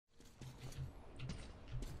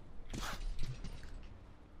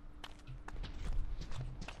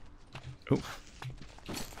Oh.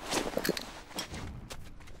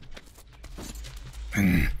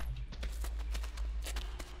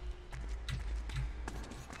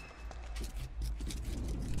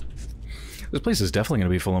 This place is definitely going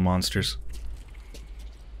to be full of monsters.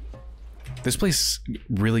 This place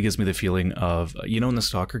really gives me the feeling of, you know, in the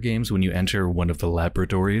Stalker games when you enter one of the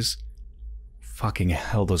laboratories? Fucking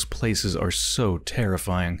hell, those places are so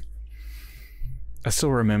terrifying. I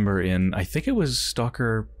still remember in, I think it was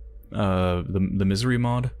Stalker, the Misery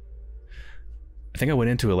mod. I think I went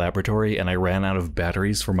into a laboratory and I ran out of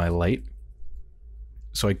batteries for my light.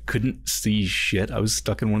 So I couldn't see shit. I was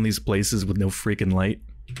stuck in one of these places with no freaking light.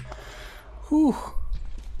 Whew.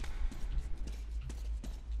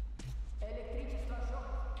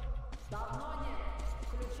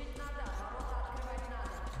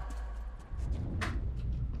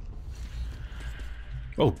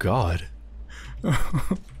 Oh god.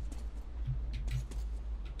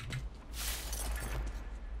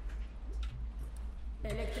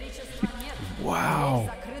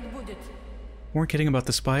 Wow. Weren't kidding about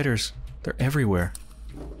the spiders. They're everywhere.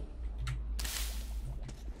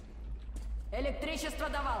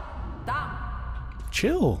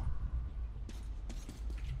 Chill.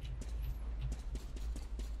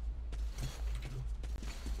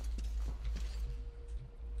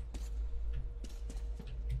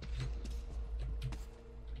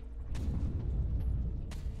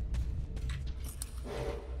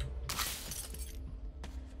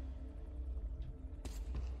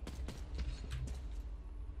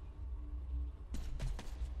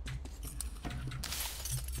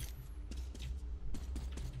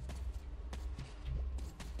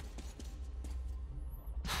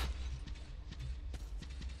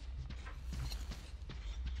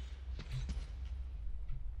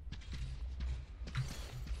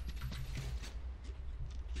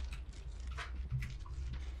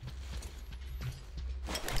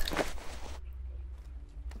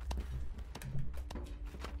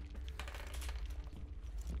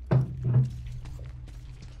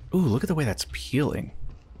 Ooh, look at the way that's peeling.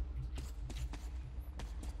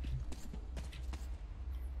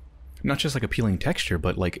 Not just like a peeling texture,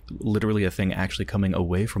 but like literally a thing actually coming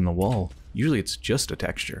away from the wall. Usually it's just a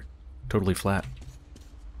texture. Totally flat.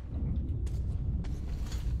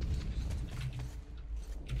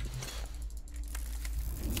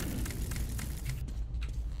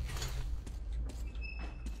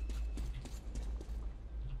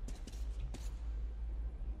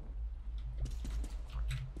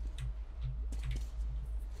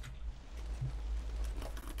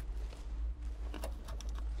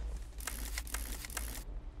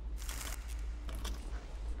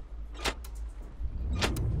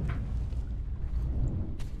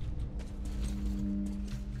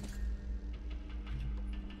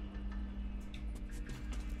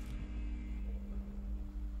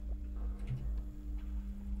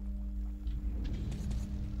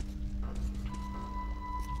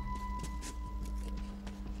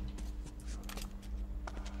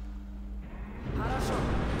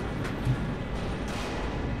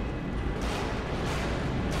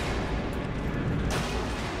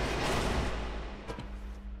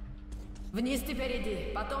 Вниз теперь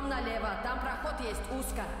иди, потом налево, там проход есть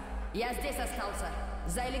узко. Я здесь остался.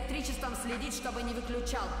 За электричеством следить, чтобы не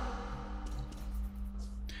выключал.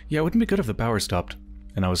 Yeah, it wouldn't be good if the power stopped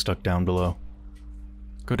and I was stuck down below.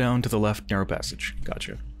 Go down to the left, narrow passage.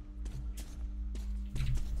 Gotcha.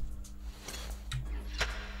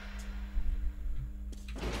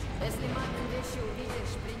 Если мамин вещи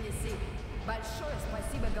увидишь, принеси. Большое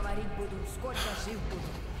спасибо говорить буду, сколько жив буду.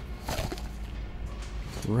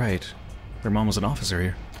 Right. Their mom was an officer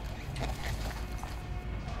here.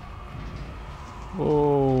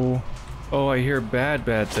 Oh. Oh, I hear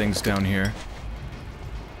bad things down here.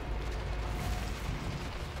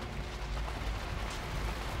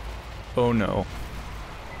 Oh no.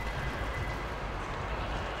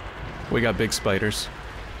 We got big spiders.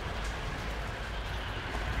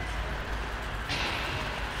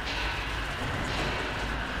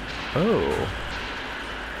 Oh.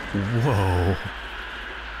 Whoa.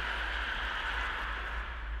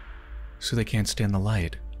 So they can't stand the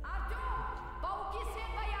light.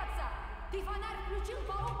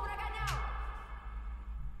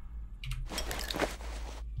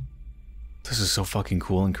 This is so fucking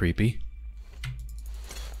cool and creepy.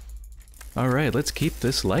 Alright, let's keep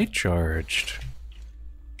this light charged.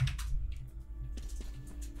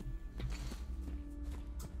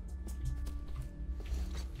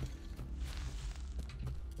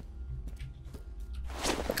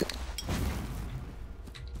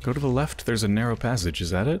 Go to the left, there's a narrow passage. Is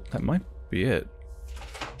that it? That might be it.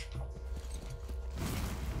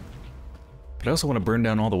 But I also want to burn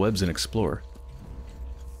down all the webs and explore.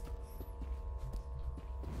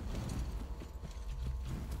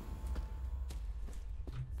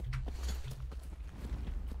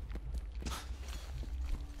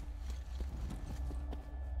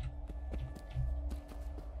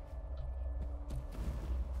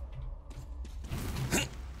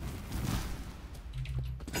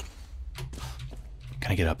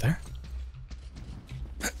 Can I get up there?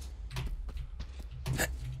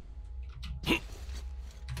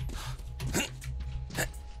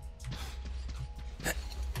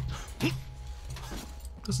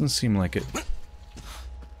 Doesn't seem like it.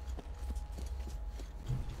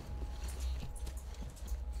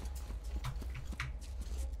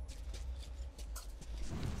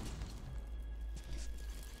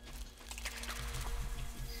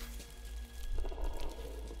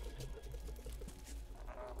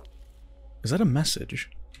 Is that a message?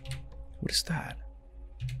 What is that?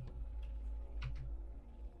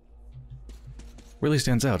 Really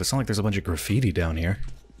stands out. It's not like there's a bunch of graffiti down here.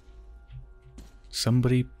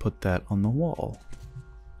 Somebody put that on the wall.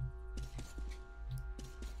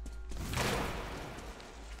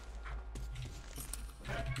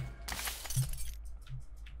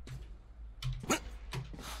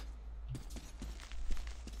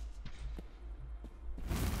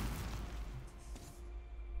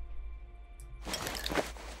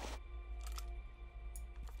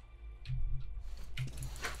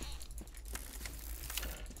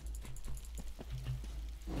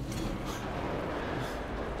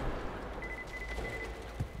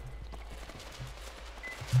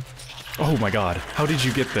 Oh my god, how did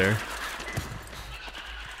you get there?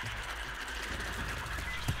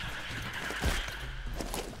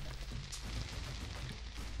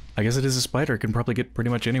 I guess it is a spider, it can probably get pretty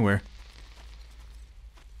much anywhere.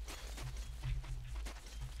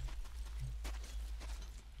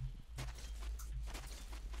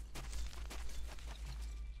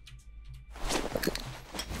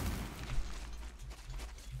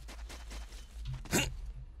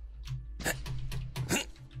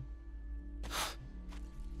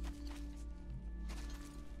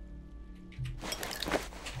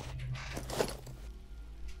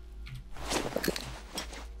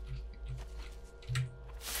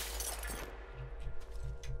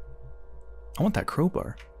 I want that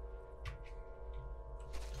crowbar.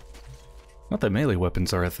 Not that melee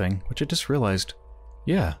weapons are a thing, which I just realized.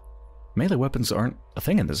 Yeah, melee weapons aren't a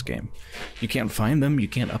thing in this game. You can't find them, you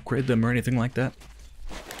can't upgrade them or anything like that.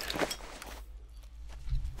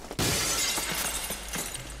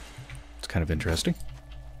 It's kind of interesting.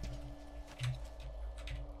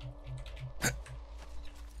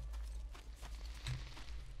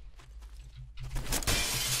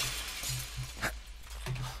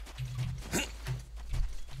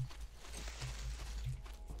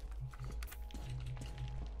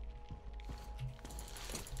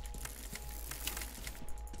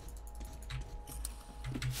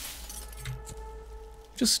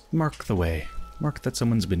 Just mark the way. Mark that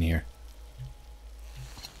someone's been here.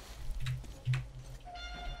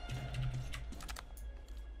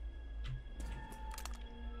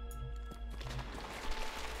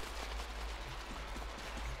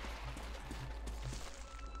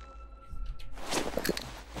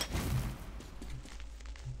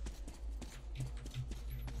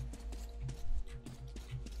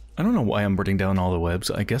 I don't know why I'm burning down all the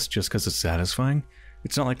webs. I guess just because it's satisfying.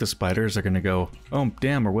 It's not like the spiders are gonna go, oh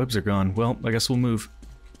damn, our webs are gone. Well, I guess we'll move.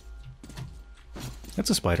 That's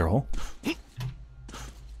a spider hole.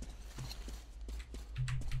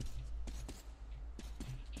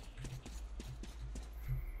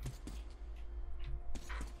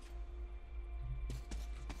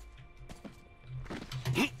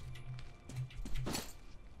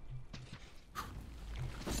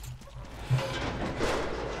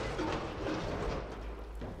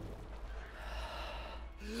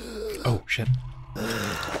 Oh, shit.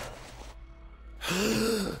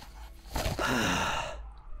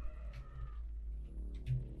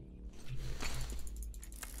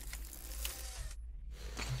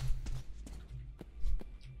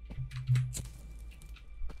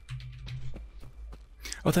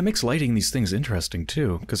 Oh, that makes lighting these things interesting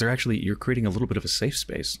too, because they're actually, you're creating a little bit of a safe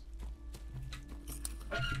space.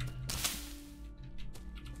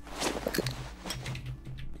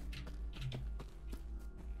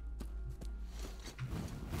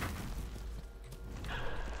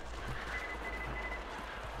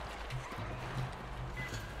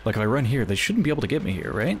 Like, if I run here, they shouldn't be able to get me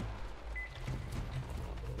here, right?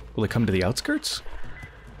 Will they come to the outskirts?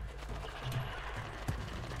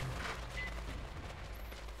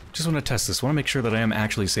 Just want to test this. Want to make sure that I am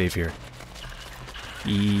actually safe here.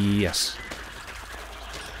 Yes.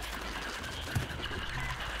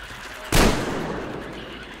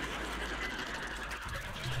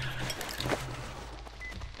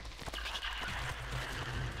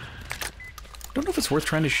 don't know if it's worth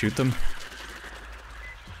trying to shoot them.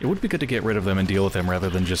 It would be good to get rid of them and deal with them rather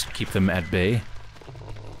than just keep them at bay.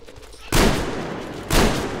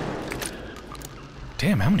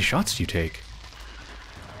 Damn, how many shots do you take?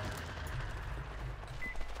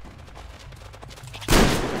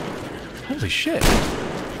 Holy shit.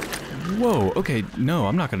 Whoa, okay, no,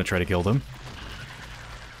 I'm not gonna try to kill them.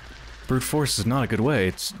 Brute force is not a good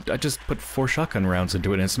way. I just put 4 shotgun rounds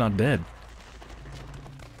into it and it's not dead.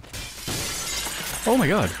 Oh my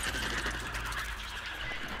god.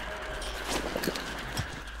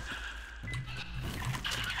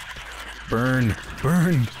 Burn,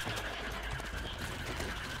 burn.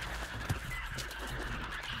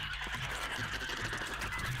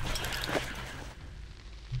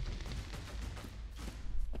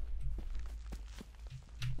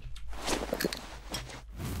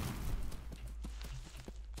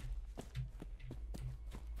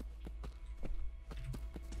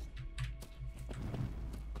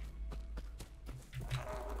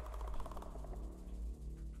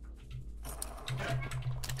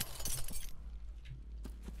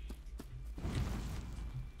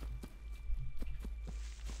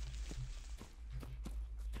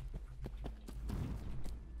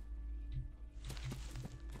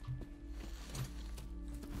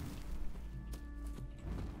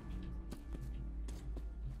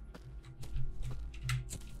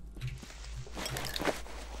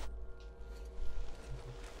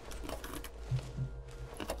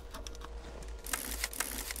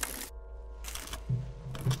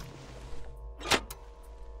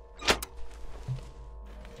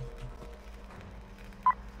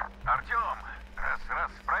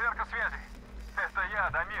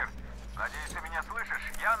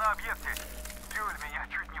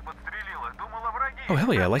 Oh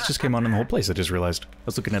hell yeah, lights just came on in the whole place, I just realized. I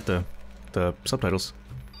was looking at the subtitles.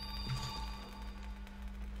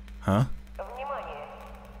 Huh?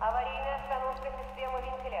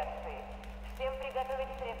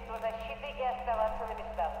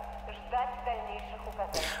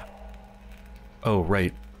 Oh,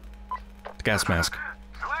 right. The gas mask.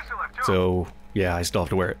 So, yeah, I still have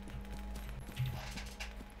to wear it.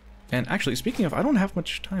 And actually, speaking of, I don't have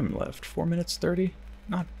much time left. 4 minutes 30?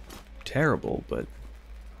 Not terrible, but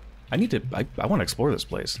I need to, I want to explore this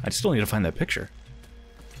place. I still need to find that picture.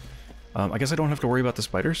 I guess I don't have to worry about the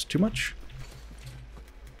spiders too much.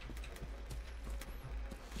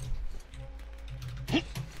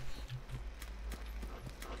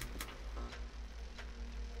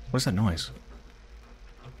 What is that noise?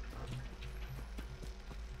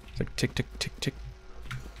 It's like tick, tick, tick, tick.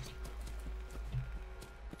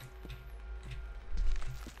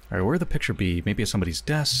 Alright, where would the picture be? Maybe at somebody's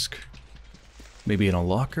desk? Maybe in a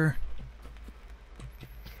locker?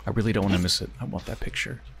 I really don't want to miss it. I want that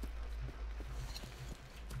picture.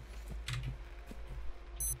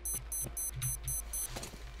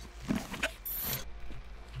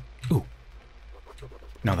 Ooh.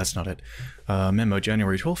 No, that's not it. Memo,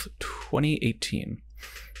 January 12th, 2018.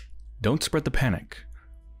 Don't spread the panic.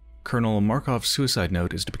 Colonel Markov's suicide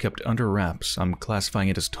note is to be kept under wraps. I'm classifying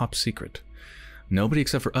it as top secret. Nobody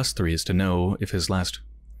except for us three is to know if his last...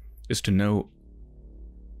 is to know...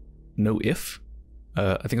 Know if?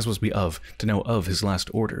 I think it's supposed to be of. To know of his last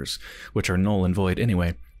orders, which are null and void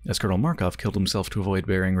anyway, as Colonel Markov killed himself to avoid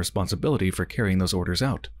bearing responsibility for carrying those orders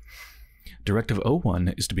out. Directive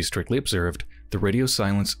 01 is to be strictly observed. The radio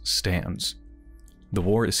silence stands. The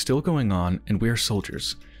war is still going on, and we are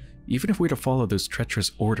soldiers. Even if we were to follow those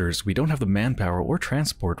treacherous orders, we don't have the manpower or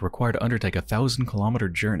transport required to undertake a 1,000-kilometer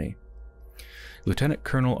journey. Lieutenant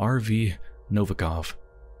Colonel R.V. Novikov,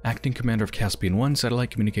 Acting Commander of Caspian-1 Satellite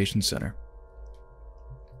Communications Center.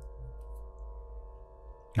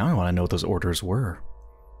 Now I want to know what those orders were.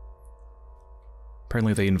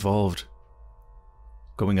 Apparently they involved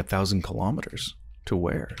going 1,000 kilometers. To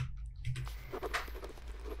where?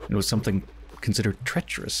 It was something considered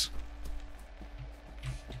treacherous.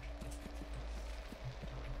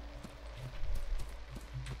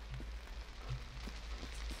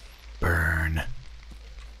 Burn.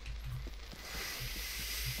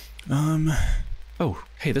 Oh,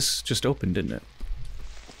 hey, this just opened, didn't it?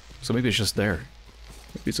 So maybe it's just there.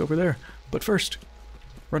 Maybe it's over there. But first,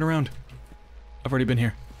 run around. I've already been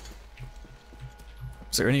here.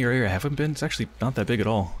 Is there any area I haven't been? It's actually not that big at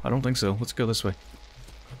all. I don't think so. Let's go this way.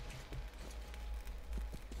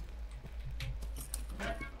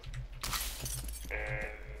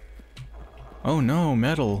 Oh no,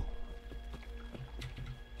 metal.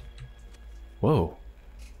 Whoa.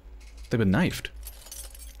 They've been knifed.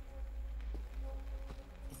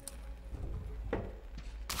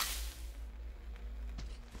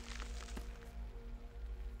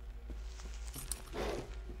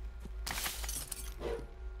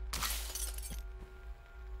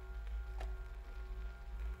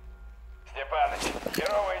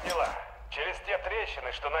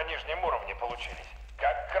 трещины, что на нижнем уровне получились.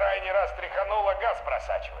 Как крайний раз тряхануло, газ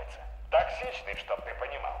просачивается. Токсичный, чтоб ты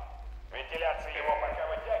понимал. Вентиляция его пока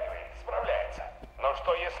вытягивает, справляется. Но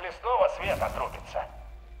что если снова свет отрубится?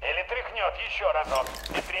 Или тряхнет еще разок,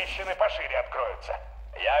 и трещины пошире откроются?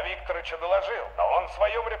 Я Викторычу доложил, но он в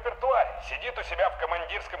своем репертуаре. Сидит у себя в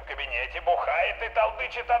командирском кабинете, бухает и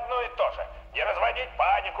толдычит одно и то же. Не разводить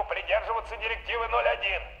панику, придерживаться директивы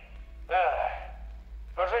 01.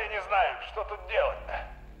 Уже и не знаю, что тут делать-то.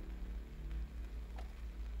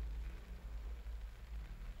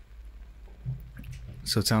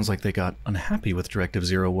 So it sounds like they got unhappy with Directive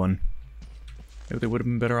 01. Maybe they would have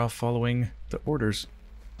been better off following the orders.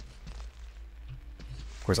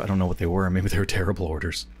 Of course, I don't know what they were. Maybe they were terrible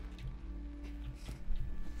orders.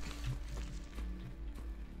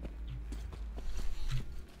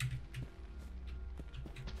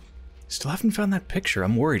 Still haven't found that picture.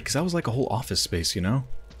 I'm worried, because that was like a whole office space, you know?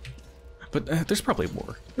 But there's probably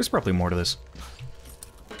more. There's probably more to this.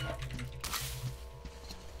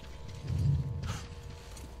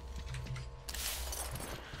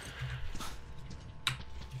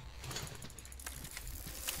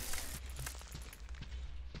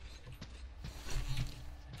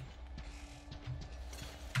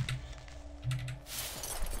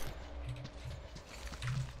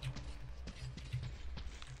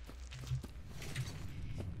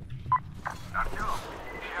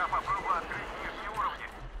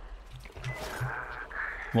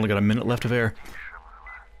 Only got a minute left of air.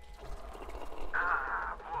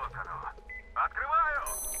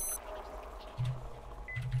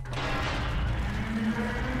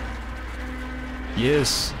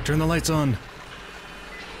 Yes, turn the lights on.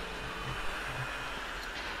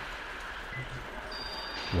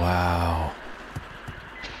 Wow.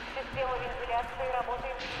 Система вентиляции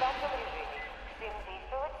работает в штатном режиме. Всем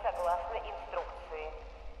действовать согласно инструкции.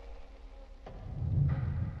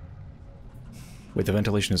 Wait, the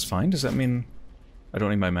ventilation is fine? Does that mean I don't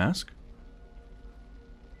need my mask?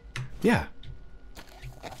 Yeah.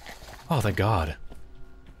 Oh, thank God.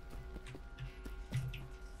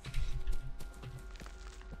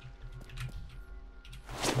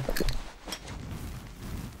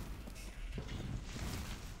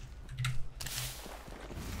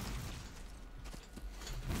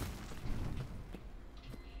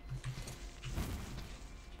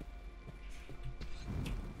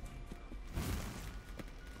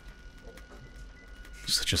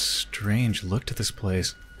 Such a strange look to this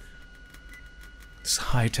place. This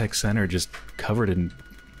high-tech center just covered in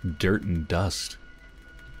dirt and dust.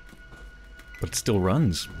 But it still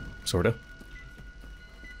runs, sort of.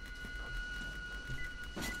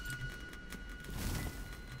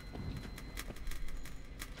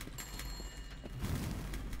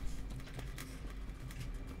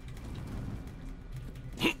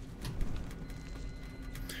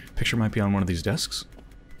 Picture might be on one of these desks.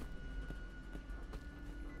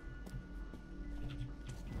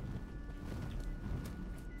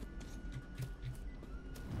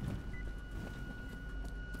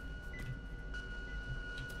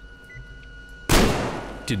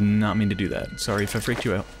 Did not mean to do that. Sorry if I freaked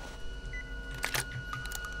you out.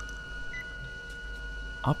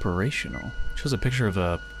 Operational. Shows a picture of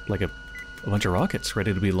a bunch of rockets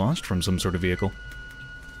ready to be launched from some sort of vehicle.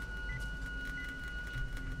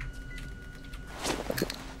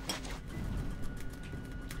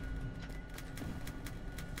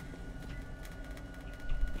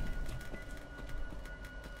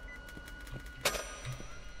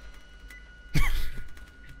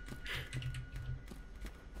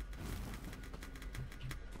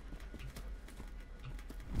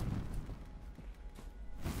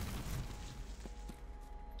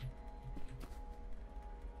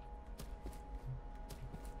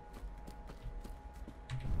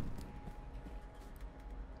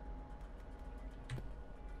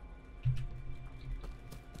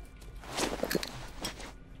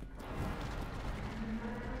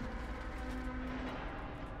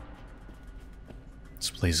 This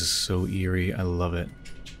place is so eerie. I love it.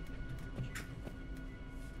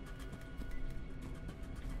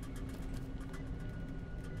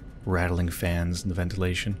 Rattling fans in the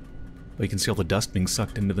ventilation. Well, you can see all the dust being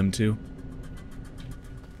sucked into them too.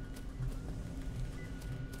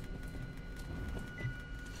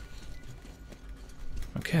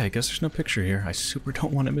 Okay, I guess there's no picture here. I super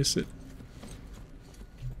don't want to miss it.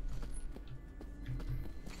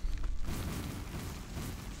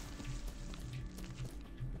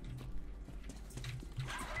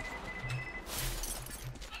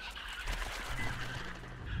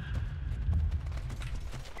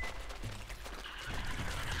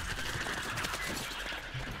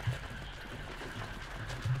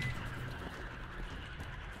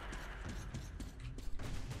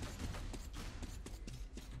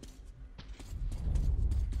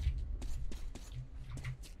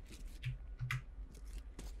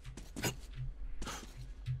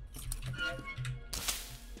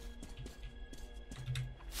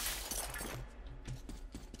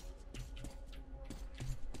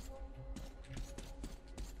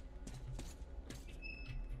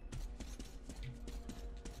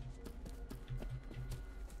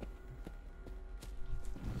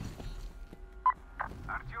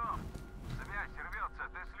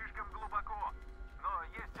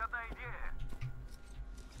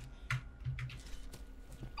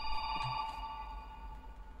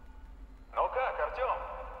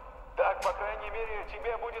 мере,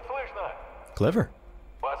 тебе будет слышно. Clever.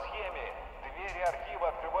 По схеме, двери архива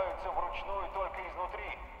открываются вручную только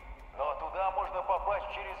изнутри. Но туда можно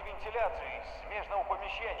попасть через вентиляцию из смежного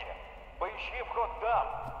помещения. Поищи вход там.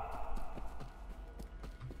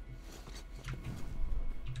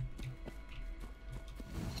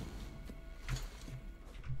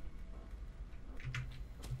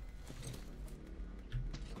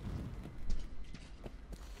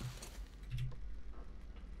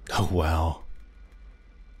 Oh, wow.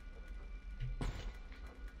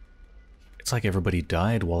 It's like everybody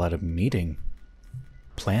died while at a meeting,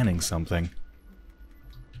 planning something.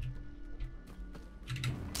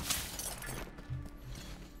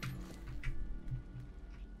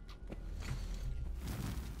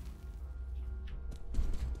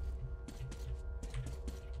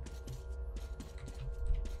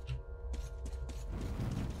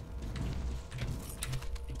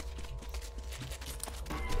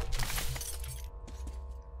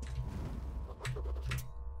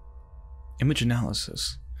 Image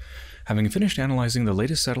analysis. Having finished analyzing the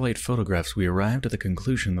latest satellite photographs, we arrived at the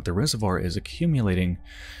conclusion that the reservoir is accumulating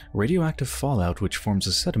radioactive fallout which forms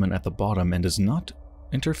a sediment at the bottom and does not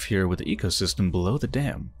interfere with the ecosystem below the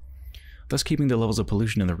dam, thus keeping the levels of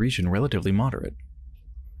pollution in the region relatively moderate.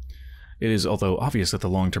 It is, although obvious, that the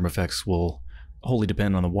long-term effects will wholly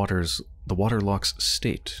depend on the water lock's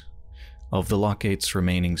state. Of the lock gates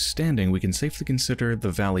remaining standing, we can safely consider the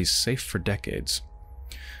valley safe for decades.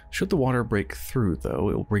 Should the water break through, though,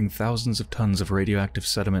 it will bring thousands of tons of radioactive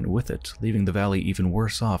sediment with it, leaving the valley even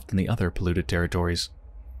worse off than the other polluted territories.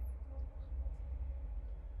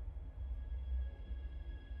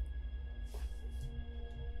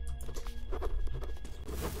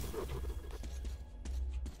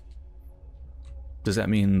 Does that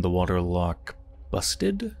mean the water lock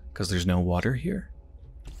busted? Because there's no water here?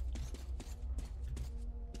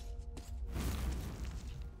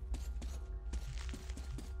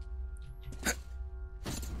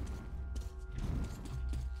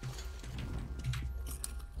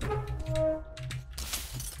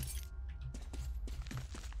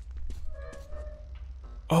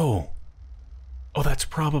 Oh, that's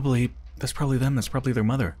probably them. That's probably their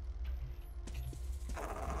mother.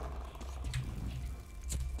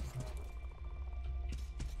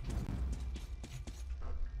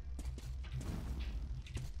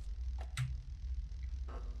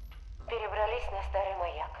 Перебрались на старый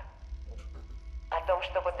маяк. О том,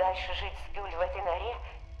 чтобы дальше жить с Гюль в этой норе,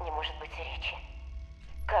 не может быть и речи.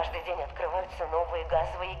 Каждый день открываются новые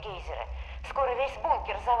газовые гейзеры. Скоро весь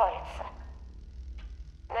бункер завалится.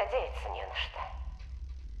 Надеяться не на что.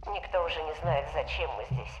 Никто уже не знает, зачем мы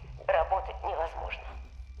здесь. Работать невозможно.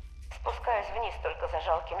 Спускаюсь вниз только за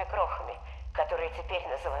жалкими крохами, которые теперь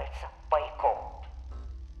называются пайком.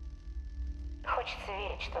 Хочется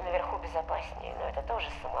верить, что наверху безопаснее, но это тоже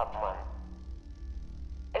самообман.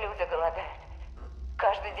 Люди голодают.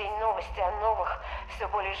 Каждый день новости о новых, все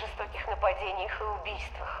более жестоких нападениях и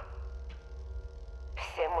убийствах.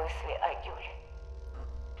 Все мысли о Гюле.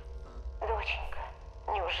 Доченька,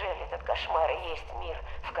 неужели этот кошмар и есть мир,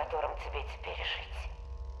 в котором тебе теперь жить?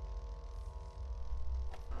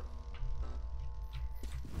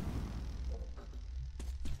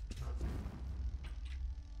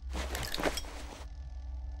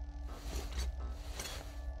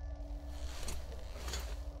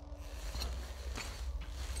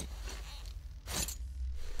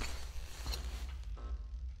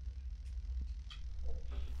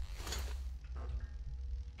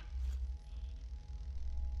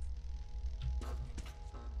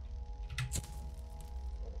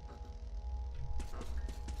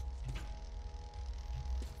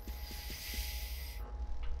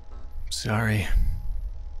 Sorry.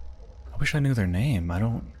 I wish I knew their name.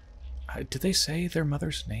 Did they say their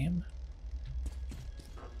mother's name?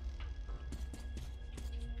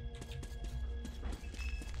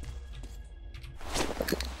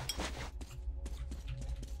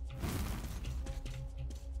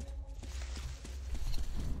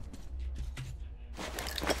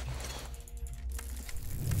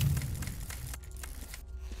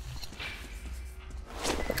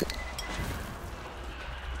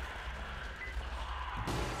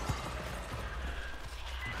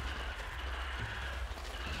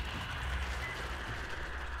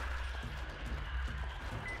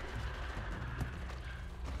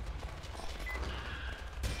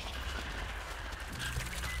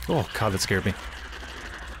 Oh god, that scared me.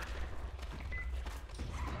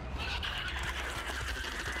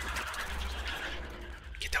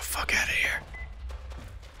 Get the fuck out of here.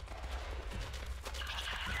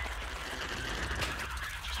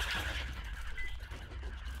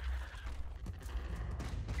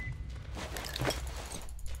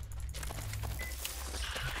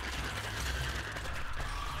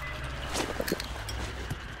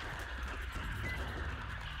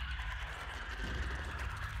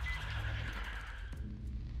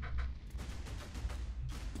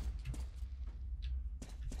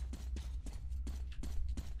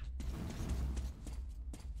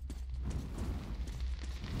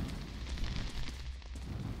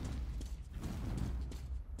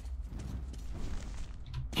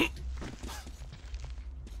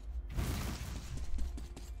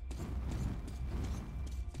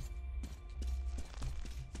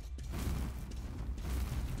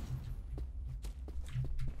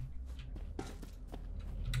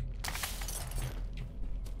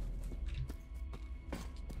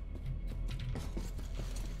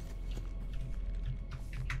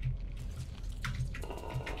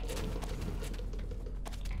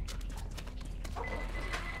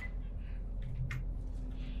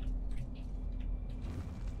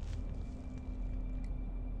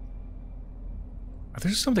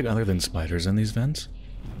 there something other than spiders in these vents?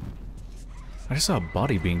 I just saw a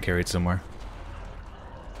body being carried somewhere.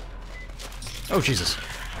 Oh, Jesus.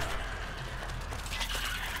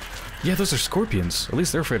 Yeah, those are scorpions. At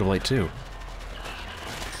least they're afraid of light, too.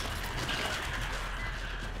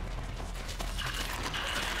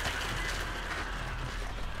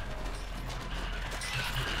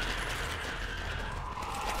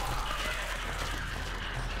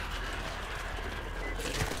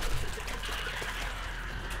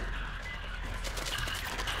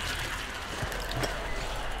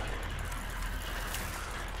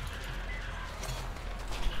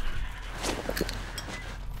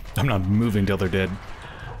 I'm not moving till they're dead.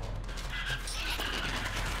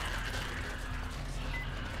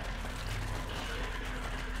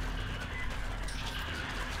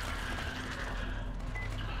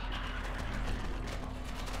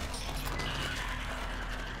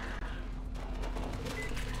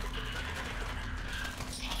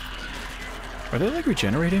 Are they like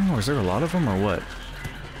regenerating, or is there a lot of them, or what?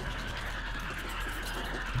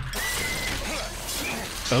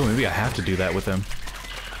 Oh, maybe I have to do that with them.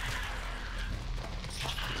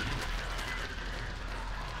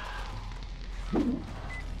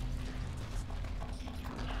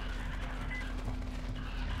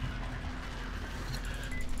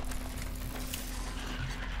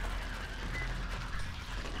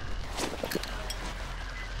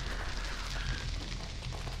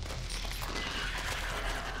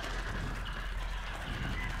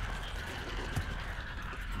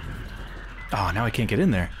 Oh, now I can't get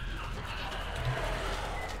in there.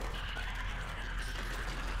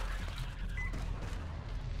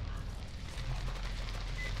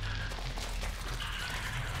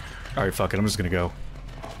 Alright, fuck it, I'm just gonna go.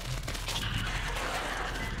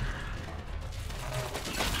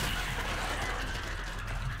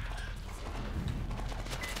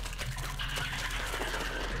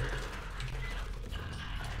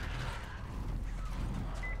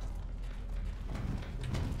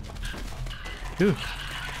 Ooh.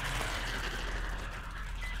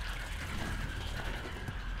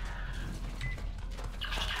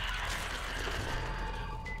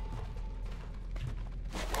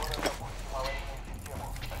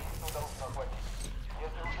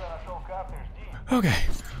 Okay.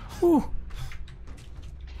 Ooh.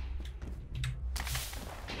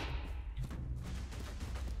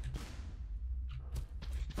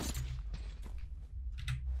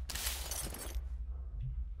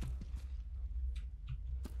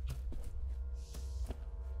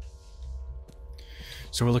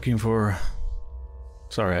 So we're looking for,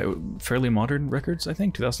 sorry, fairly modern records, I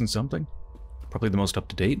think, 2000 something. Probably the most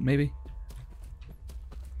up-to-date, maybe.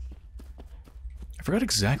 I forgot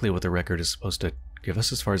exactly what the record is supposed to give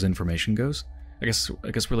us as far as information goes. I guess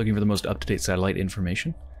we're looking for the most up-to-date satellite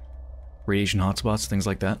information. Radiation hotspots, things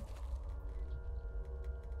like that.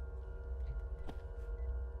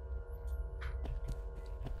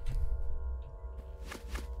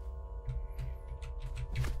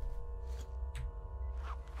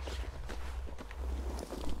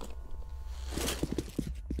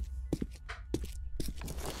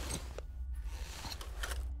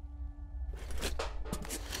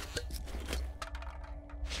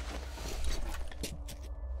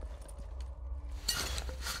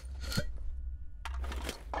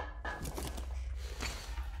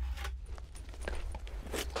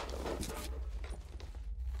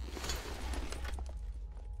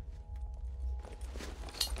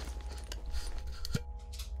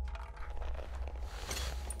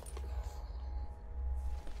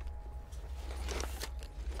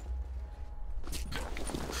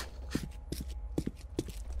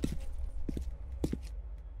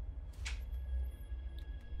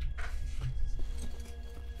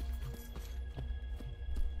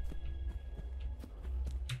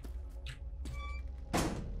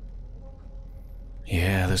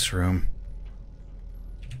 Yeah, this room.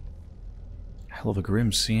 Hell of a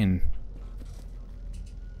grim scene.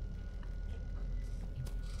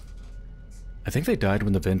 I think they died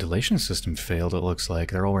when the ventilation system failed, it looks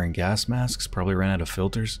like. They're all wearing gas masks, probably ran out of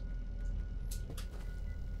filters.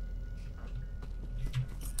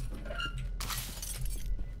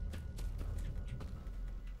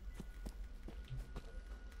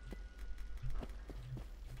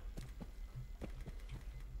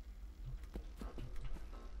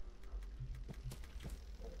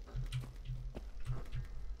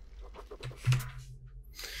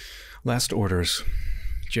 Last orders,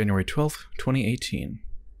 January 12th, 2018.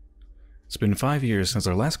 It's been 5 years since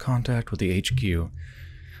our last contact with the HQ.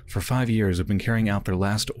 For 5 years, we've been carrying out their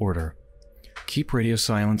last order. Keep radio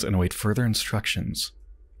silence and await further instructions.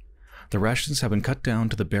 The rations have been cut down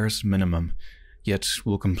to the barest minimum. yet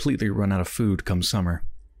will completely run out of food come summer.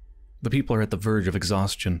 The people are at the verge of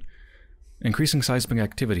exhaustion. Increasing seismic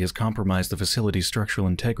activity has compromised the facility's structural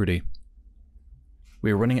integrity.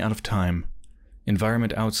 We are running out of time.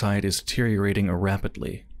 Environment outside is deteriorating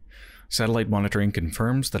rapidly. Satellite monitoring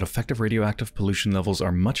confirms that effective radioactive pollution levels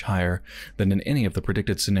are much higher than in any of the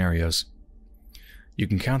predicted scenarios. You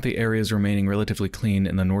can count the areas remaining relatively clean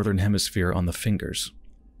in the northern hemisphere on the fingers.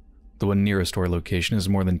 The one nearest to our location is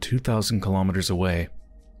more than 2,000 kilometers away.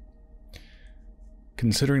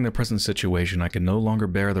 Considering the present situation, I can no longer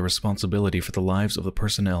bear the responsibility for the lives of the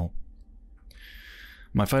personnel.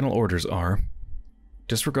 My final orders are: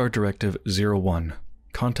 disregard Directive 01.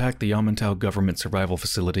 Contact the Yamantau Government Survival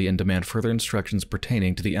Facility and demand further instructions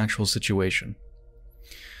pertaining to the actual situation.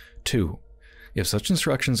 2. If such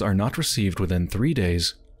instructions are not received within 3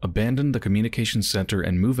 days, abandon the communications center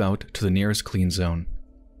and move out to the nearest clean zone.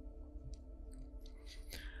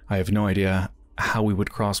 I have no idea how we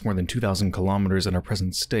would cross more than 2,000 kilometers in our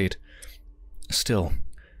present state. Still,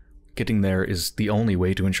 getting there is the only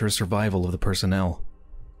way to ensure survival of the personnel.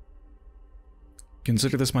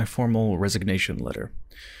 Consider this my formal resignation letter.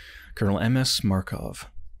 Colonel M.S. Markov.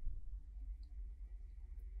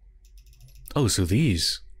 Oh, so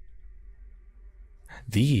these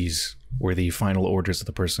were the final orders of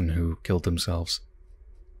the person who killed themselves.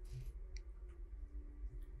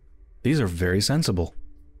 These are very sensible.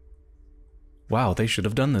 Wow, they should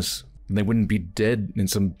have done this. They wouldn't be dead in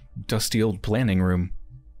some dusty old planning room.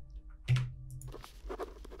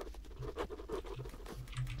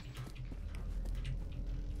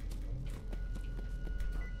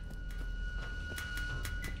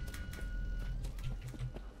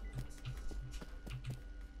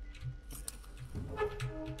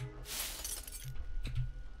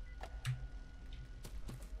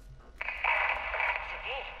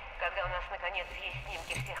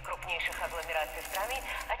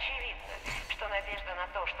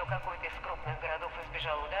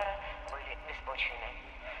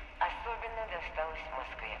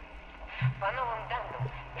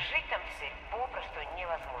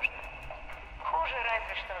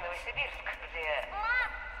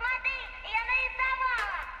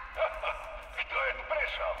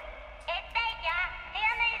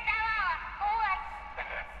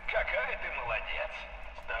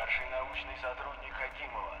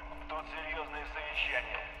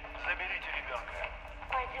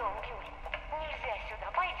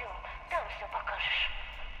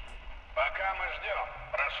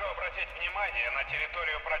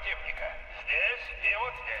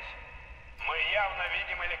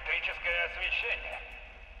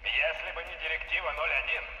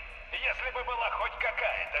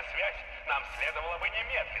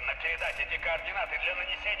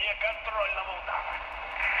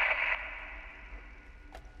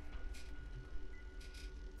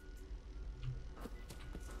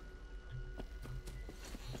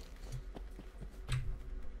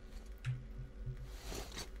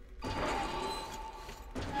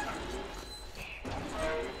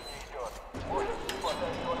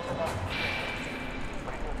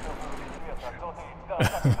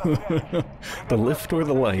 The lift or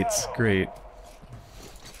the lights? Great.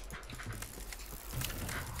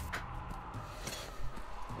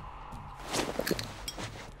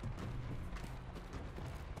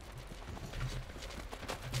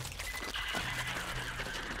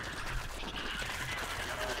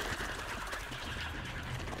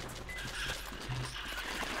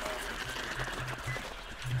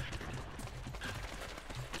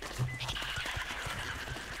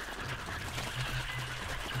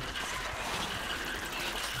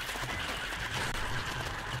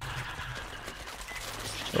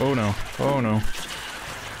 Oh no, oh no.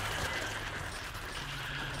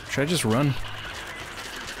 Should I just run?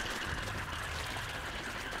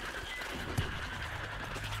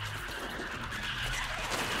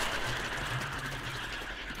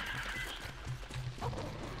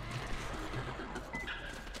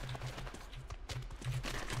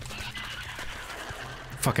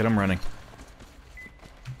 Fuck it, I'm running.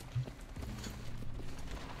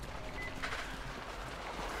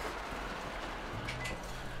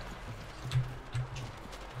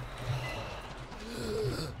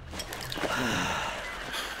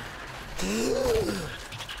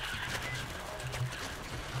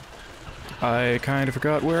 I kind of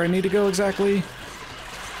forgot where I need to go exactly.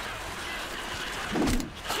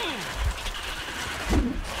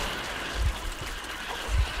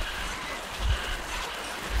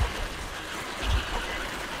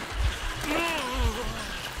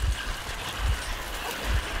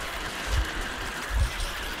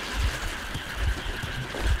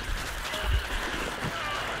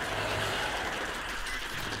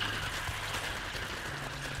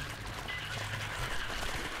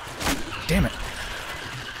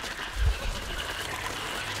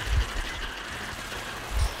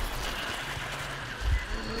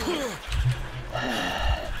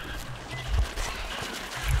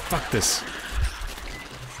 Fuck this.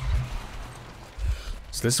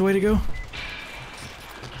 Is this the way to go?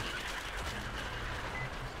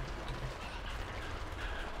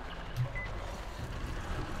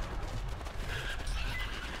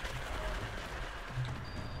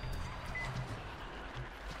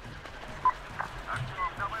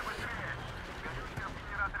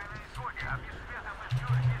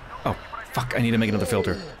 Oh, fuck, I need to make another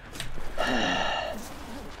filter.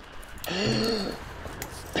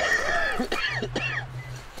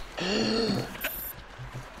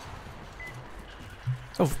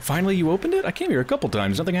 Oh, finally you opened it? I came here a couple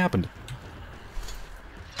times, nothing happened.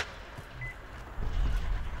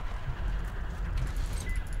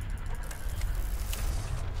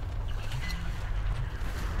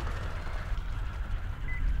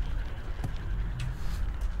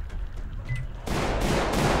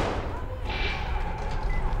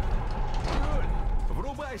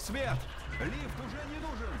 Врубай свет! Лифт уже не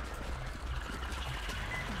нужен!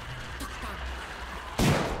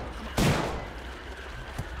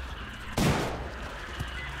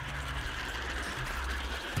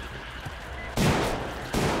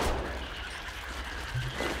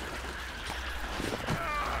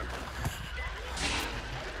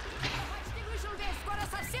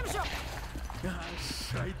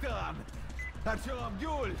 Шайтан! Артем,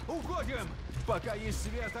 Гюль, уходим! Пока есть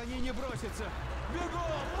свет, они не бросятся!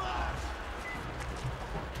 Бегом, марш!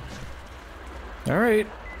 All right,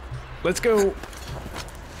 let's go.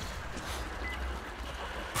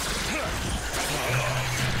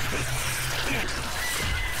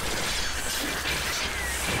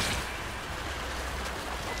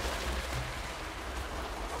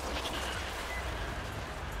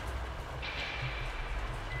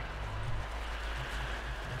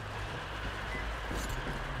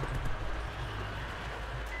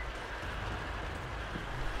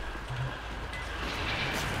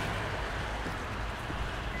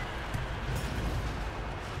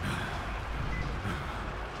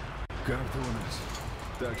 Карта у нас.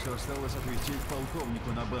 Так что осталось отвезти к полковнику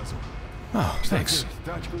на базу. Oh, thanks.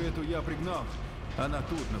 Тачку эту я пригнал. Она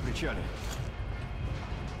тут, на причале.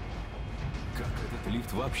 Как этот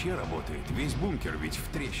лифт вообще работает? Весь бункер ведь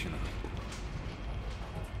в трещинах.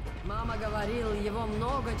 Мама говорил, его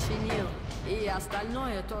много чинил. И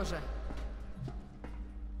остальное тоже.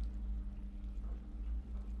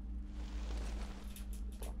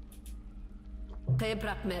 Ты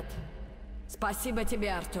прокмет. Спасибо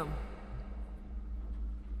тебе, Артем.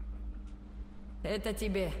 Это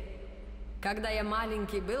тебе. Когда я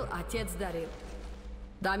маленький был, отец дарил.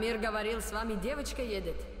 Дамир говорил, с вами девочка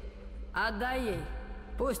едет. Отдай ей.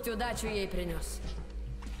 Пусть удачу ей принес.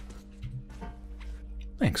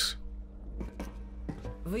 Thanks.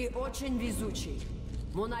 Вы очень везучий.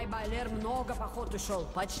 Мунай Байлер много поход ушел,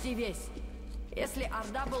 почти весь. Если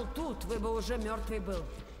Орда был тут, вы бы уже мертвый был.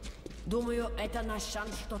 Думаю, это наш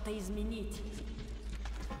шанс что-то изменить.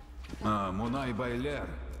 А, Мунай Байлер.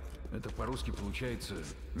 Это по-русски получается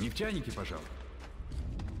нефтяники, пожалуй.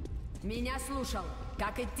 Меня слушал,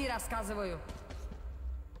 как идти рассказываю.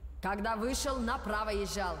 Когда вышел, направо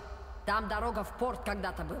езжал. Там дорога в порт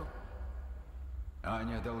когда-то был.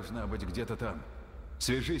 Аня должна быть где-то там.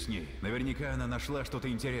 Свяжись с ней. Наверняка она нашла что-то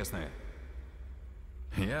интересное.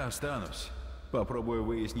 Я останусь. Попробую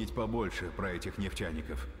выяснить побольше про этих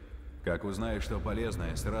нефтяников. Как узнаю, что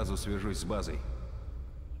полезное, сразу свяжусь с базой.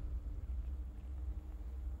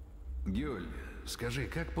 Гюль, скажи,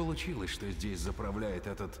 как получилось, что здесь заправляет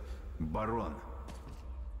этот барон?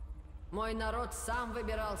 Мой народ сам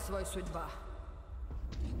выбирал свою судьбу.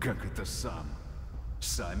 Как это сам?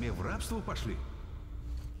 Сами в рабство пошли?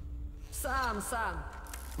 Сам.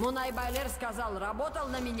 Мунай Байлер сказал, работал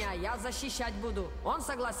на меня, я защищать буду. Он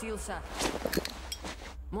согласился.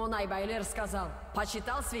 Мунай Байлер сказал,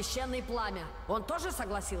 почитал священное пламя. Он тоже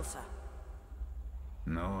согласился?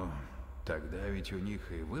 Ну, тогда ведь у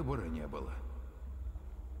них и выбора не было.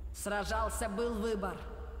 Сражался, был выбор.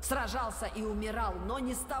 Сражался и умирал, но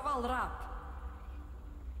не ставал раб.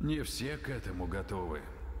 Не все к этому готовы.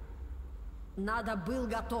 Надо был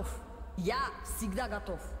готов. Я всегда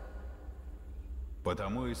готов.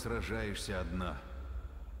 Потому и сражаешься одна.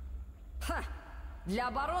 Ха! Для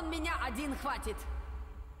оборон меня один хватит.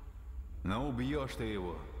 Но убьешь ты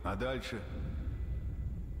его, а дальше?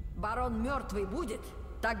 Барон мертвый будет,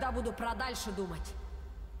 тогда буду про дальше думать.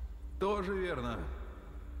 Тоже верно.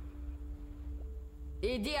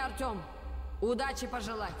 Иди, Артем. Удачи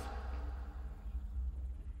пожелать.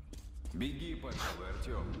 Беги, пожалуй,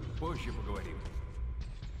 Артем. Позже поговорим.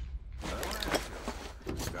 Давай,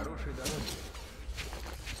 Артем. Хорошей дороги.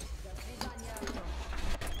 До свидания, Артем.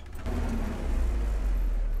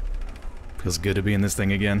 Feels good to be in this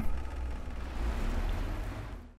thing again.